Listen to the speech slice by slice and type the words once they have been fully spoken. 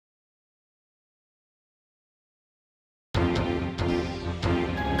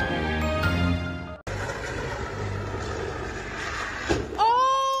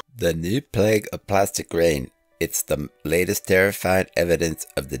The new plague of plastic rain. It's the latest terrifying evidence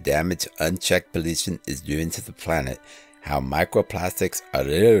of the damage unchecked pollution is doing to the planet. How microplastics are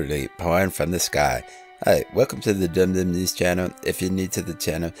literally pouring from the sky. Hi, welcome to the Dum Dum News Channel. If you're new to the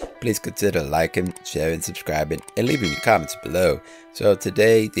channel, please consider liking, sharing, subscribing, and leaving your comments below. So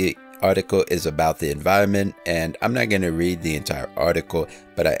today the article is about the environment, and I'm not going to read the entire article,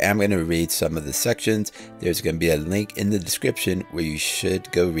 but I am going to read some of the sections. There's going to be a link in the description where you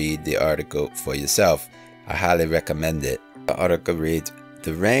should go read the article for yourself. I highly recommend it. The article reads,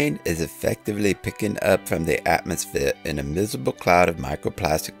 "The rain is effectively picking up from the atmosphere an invisible cloud of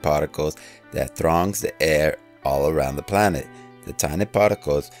microplastic particles that throngs the air all around the planet. The tiny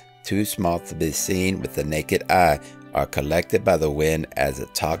particles, too small to be seen with the naked eye, are collected by the wind as a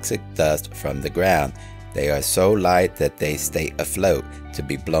toxic dust from the ground. They are so light that they stay afloat, to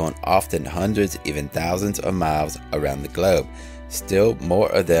be blown often hundreds, even thousands of miles around the globe. Still more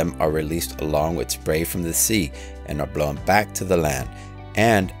of them are released along with spray from the sea and are blown back to the land.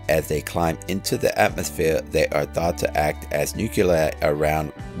 And as they climb into the atmosphere, they are thought to act as nuclei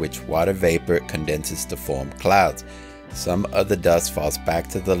around which water vapor condenses to form clouds. Some of the dust falls back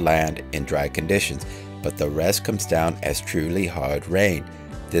to the land in dry conditions, but the rest comes down as truly hard rain.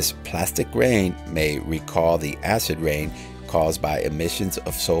 This plastic rain may recall the acid rain caused by emissions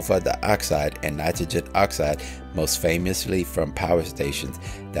of sulfur dioxide and nitrogen oxide, most famously from power stations,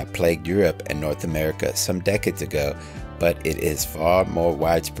 that plagued Europe and North America some decades ago, but it is far more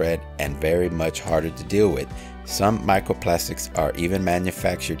widespread and very much harder to deal with. Some microplastics are even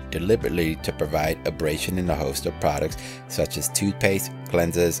manufactured deliberately to provide abrasion in a host of products such as toothpaste,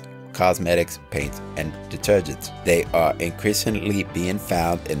 cleansers, cosmetics, paints, and detergents. They are increasingly being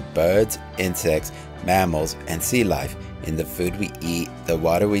found in birds, insects, mammals, and sea life, in the food we eat, the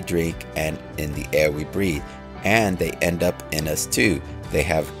water we drink, and in the air we breathe. And they end up in us too. They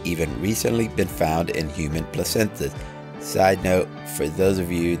have even recently been found in human placentas. Side note, for those of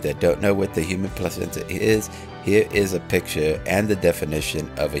you that don't know what the human placenta is, here is a picture and the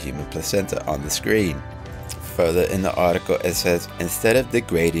definition of a human placenta on the screen. Further in the article, it says, instead of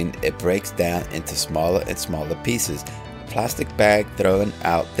degrading, it breaks down into smaller and smaller pieces. A plastic bag thrown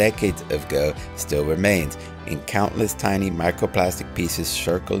out decades ago still remains, in countless tiny microplastic pieces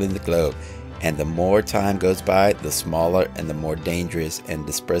circling the globe. And the more time goes by, the smaller and the more dangerous and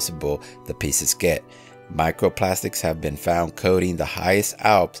dispersible the pieces get. Microplastics have been found coating the highest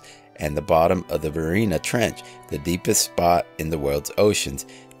Alps and the bottom of the Mariana Trench, the deepest spot in the world's oceans.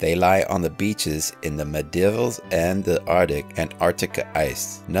 They lie on the beaches in the Maldives and the Arctic and Antarctica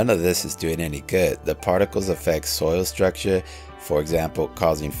ice. None of this is doing any good. The particles affect soil structure, for example,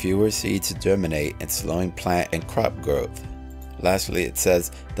 causing fewer seeds to germinate and slowing plant and crop growth. Lastly, it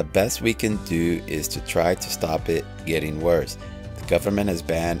says, the best we can do is to try to stop it getting worse. The government has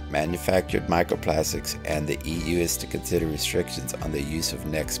banned manufactured microplastics, and the EU is to consider restrictions on the use of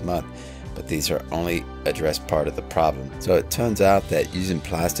next month. But these are only address part of the problem. So it turns out that using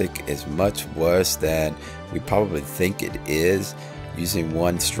plastic is much worse than we probably think it is. Using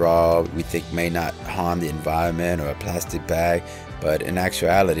one straw we think may not harm the environment, or a plastic bag, but in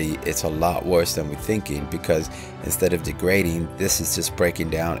actuality it's a lot worse than we're thinking, because instead of degrading, this is just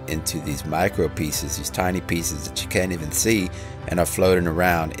breaking down into these micro pieces, these tiny pieces that you can't even see, and are floating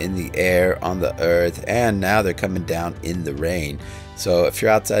around in the air, on the earth, and now they're coming down in the rain. So if you're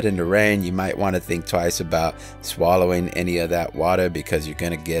outside in the rain, you might want to think twice about swallowing any of that water, because you're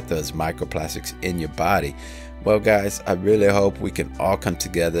going to get those microplastics in your body. Well guys, I really hope we can all come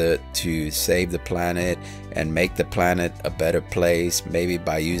together to save the planet and make the planet a better place, maybe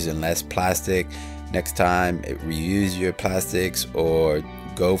by using less plastic. Next time, reuse your plastics or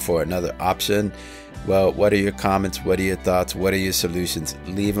go for another option. Well, what are your comments? What are your thoughts? What are your solutions?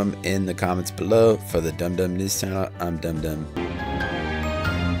 Leave them in the comments below. For the Dum Dum News Channel, I'm Dum Dum.